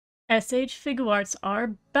SHFiguarts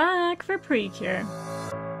are back for Precure.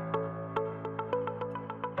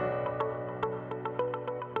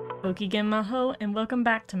 Okigen Maho, and welcome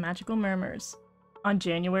back to Magical Murmurs. On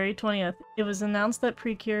January 20th, it was announced that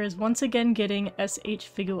Precure is once again getting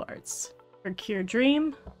SHFiguarts for Cure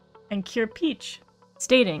Dream and Cure Peach,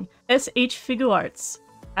 stating, SHFiguarts,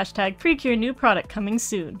 #Precure new product coming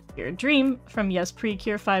soon. Cure Dream from Yes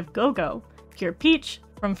Precure 5 GoGo. Cure Peach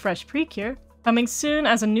from Fresh Precure, coming soon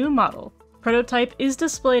as a new model. Prototype is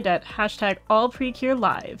displayed at #AllPrecure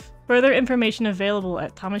Live. Further information available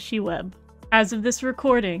at Tamashii Web. As of this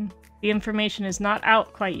recording, the information is not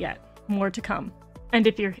out quite yet. More to come. And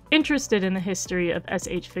if you're interested in the history of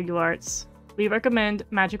SHFiguarts, we recommend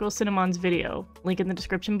Magical Cinnamon's video, link in the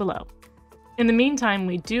description below. In the meantime,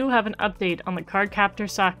 we do have an update on the Cardcaptor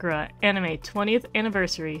Sakura Anime 20th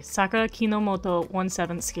Anniversary Sakura Kinomoto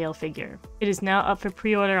 1/7 scale figure. It is now up for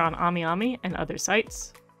pre-order on AmiAmi and other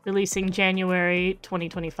sites, releasing January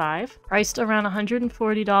 2025, priced around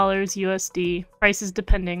 $140 USD, prices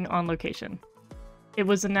depending on location. It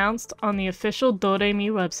was announced on the official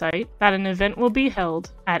Doremi website that an event will be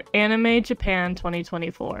held at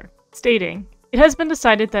AnimeJapan2024, stating, "It has been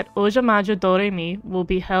decided that Ojamajo Doremi will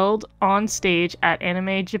be held on stage at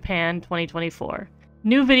Anime Japan 2024.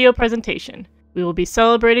 New video presentation. We will be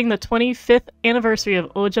celebrating the 25th anniversary of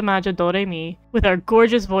Ojamajo Doremi with our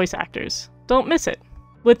gorgeous voice actors. Don't miss it."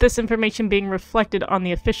 With this information being reflected on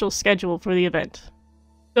the official schedule for the event.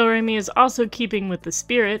 Doremi is also keeping with the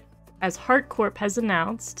spirit, as HeartCorp has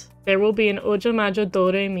announced, there will be an Ojamajo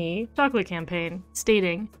Doremi chocolate campaign,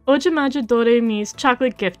 stating, "Ojamajo Doremi's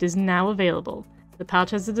chocolate gift is now available. The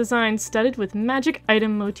pouch has a design studded with magic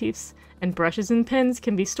item motifs, and brushes and pens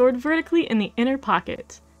can be stored vertically in the inner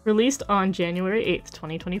pocket." Released on January 8th,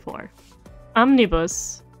 2024.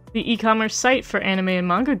 Amnibus, the e-commerce site for anime and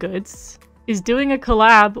manga goods, is doing a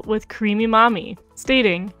collab with Creamy Mami,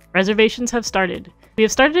 stating, "Reservations have started. We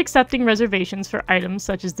have started accepting reservations for items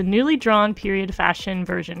such as the newly drawn period fashion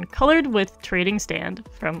version colored with trading stand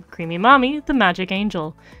from Creamy Mami, the Magic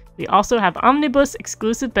Angel. We also have Omnibus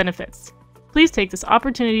exclusive benefits. Please take this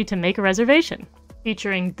opportunity to make a reservation,"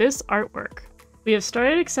 featuring this artwork. "We have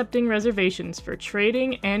started accepting reservations for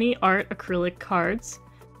trading Annie Art acrylic cards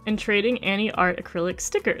and trading Annie Art acrylic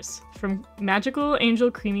stickers from Magical Angel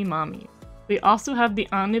Creamy Mami. We also have the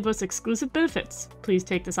Omnibus exclusive benefits. Please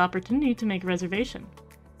take this opportunity to make a reservation.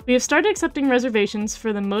 We have started accepting reservations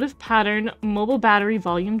for the Motive Pattern Mobile Battery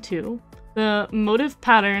Volume 2, the Motive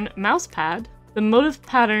Pattern Mousepad, the Motive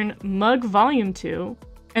Pattern Mug Volume 2,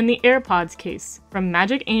 and the AirPods case from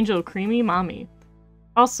Magic Angel Creamy Mami.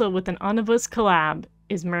 Also with an Omnibus collab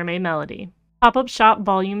is Mermaid Melody. Pop-Up Shop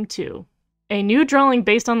Volume 2. A new drawing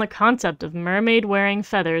based on the concept of Mermaid wearing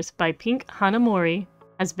feathers by Pink Hanamori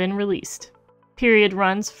has been released. Period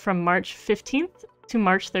runs from March 15th to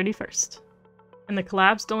March 31st. And the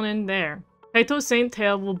collabs don't end there. Kaito Saint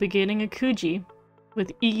Tail will be getting a Kuji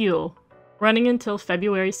with Iyo, running until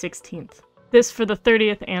February 16th. This for the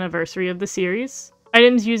 30th anniversary of the series.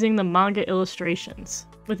 Items using the manga illustrations,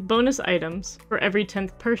 with bonus items for every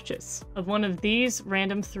 10th purchase of one of these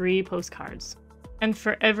random 3 postcards. And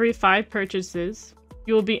for every 5 purchases,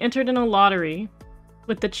 you will be entered in a lottery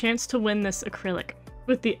with the chance to win this acrylic.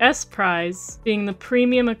 With the S prize being the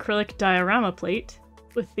premium acrylic diorama plate,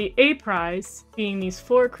 with the A prize being these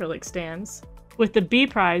 4 acrylic stands, with the B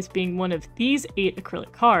prize being one of these 8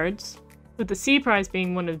 acrylic cards, with the C prize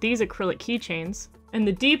being one of these acrylic keychains, and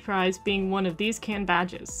the D prize being one of these can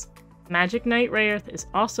badges. Magic Knight Rayearth is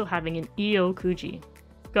also having an EO Kuji,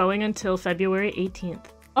 going until February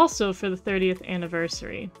 18th, also for the 30th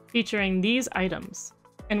anniversary, featuring these items.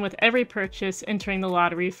 And with every purchase entering the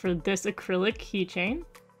lottery for this acrylic keychain,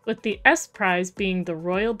 with the S prize being the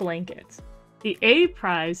royal blanket, the A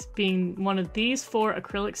prize being one of these 4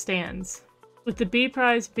 acrylic stands, with the B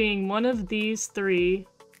prize being one of these 3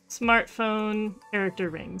 smartphone character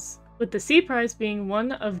rings, with the C prize being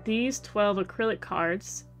one of these 12 acrylic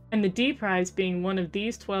cards, and the D prize being one of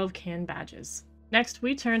these 12 can badges. Next,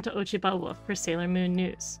 we turn to Ochiba Wolf for Sailor Moon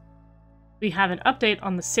news. We have an update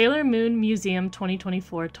on the Sailor Moon Museum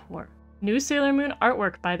 2024 tour. New Sailor Moon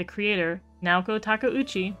artwork by the creator, Naoko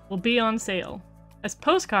Takeuchi, will be on sale as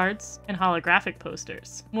postcards and holographic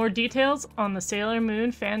posters. More details on the Sailor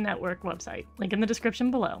Moon Fan Network website, link in the description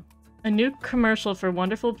below. A new commercial for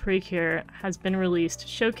Wonderful Precure has been released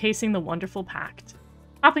showcasing the wonderful Pact.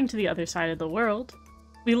 Hopping to the other side of the world,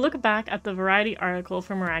 we look back at the Variety article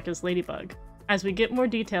for Miraculous Ladybug, as we get more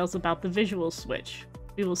details about the visual switch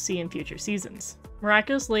we will see in future seasons.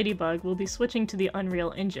 Miraculous Ladybug will be switching to the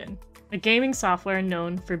Unreal Engine, a gaming software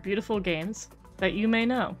known for beautiful games, that you may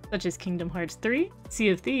know, such as Kingdom Hearts 3, Sea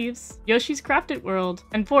of Thieves, Yoshi's Crafted World,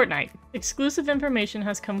 and Fortnite. Exclusive information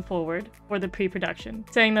has come forward for the pre-production,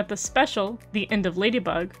 saying that the special, The End of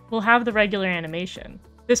Ladybug, will have the regular animation,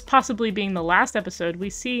 this possibly being the last episode we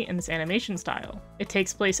see in this animation style. It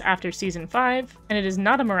takes place after Season 5, and it is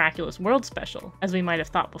not a Miraculous World special, as we might have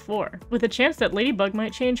thought before, with a chance that Ladybug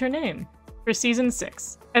might change her name. For Season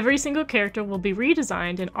 6, every single character will be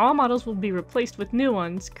redesigned and all models will be replaced with new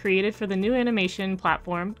ones created for the new animation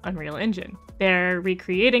platform, Unreal Engine. They're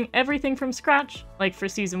recreating everything from scratch, like for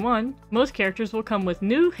Season 1, most characters will come with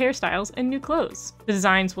new hairstyles and new clothes. The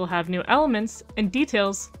designs will have new elements and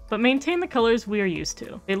details, but maintain the colors we are used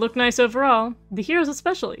to. They look nice overall, the heroes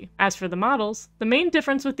especially. As for the models, the main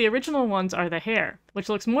difference with the original ones are the hair, which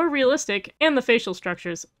looks more realistic, and the facial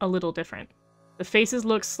structures a little different. The faces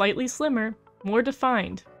look slightly slimmer, more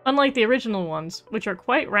defined, unlike the original ones, which are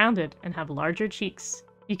quite rounded and have larger cheeks.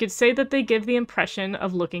 You could say that they give the impression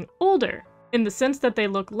of looking older, in the sense that they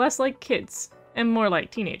look less like kids and more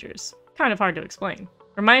like teenagers. Kind of hard to explain.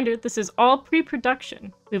 Reminder, this is all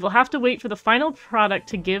pre-production. We will have to wait for the final product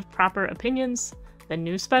to give proper opinions. The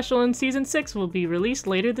new special in Season 6 will be released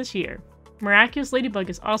later this year. Miraculous Ladybug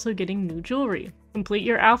is also getting new jewelry. Complete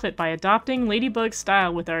your outfit by adopting Ladybug's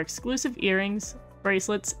style with our exclusive earrings,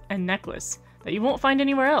 bracelets, and necklace that you won't find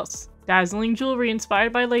anywhere else. Dazzling jewelry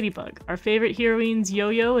inspired by Ladybug. Our favorite heroine's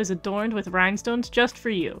yo-yo is adorned with rhinestones just for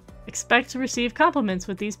you. Expect to receive compliments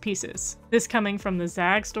with these pieces. This coming from the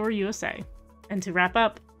Zag Store USA. And to wrap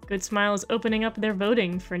up, Good Smile is opening up their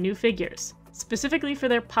voting for new figures, specifically for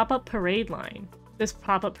their PopUp Parade line. This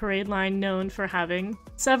PopUp Parade line known for having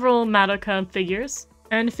several Madoka figures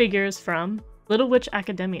and figures from Little Witch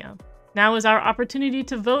Academia. Now is our opportunity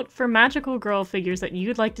to vote for magical girl figures that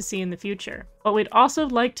you'd like to see in the future. But we'd also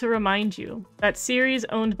like to remind you that series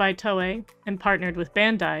owned by Toei and partnered with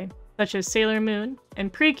Bandai, such as Sailor Moon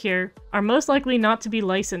and Precure, are most likely not to be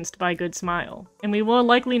licensed by Good Smile, and we will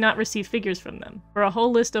likely not receive figures from them. For a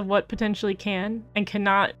whole list of what potentially can and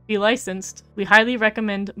cannot be licensed, we highly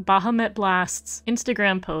recommend Bahamut Blast's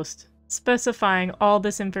Instagram post specifying all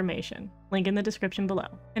this information. Link in the description below.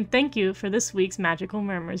 And thank you for this week's Magical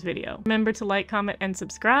Murmurs video. Remember to like, comment, and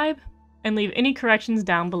subscribe, and leave any corrections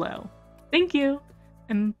down below. Thank you,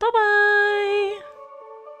 and bye-bye!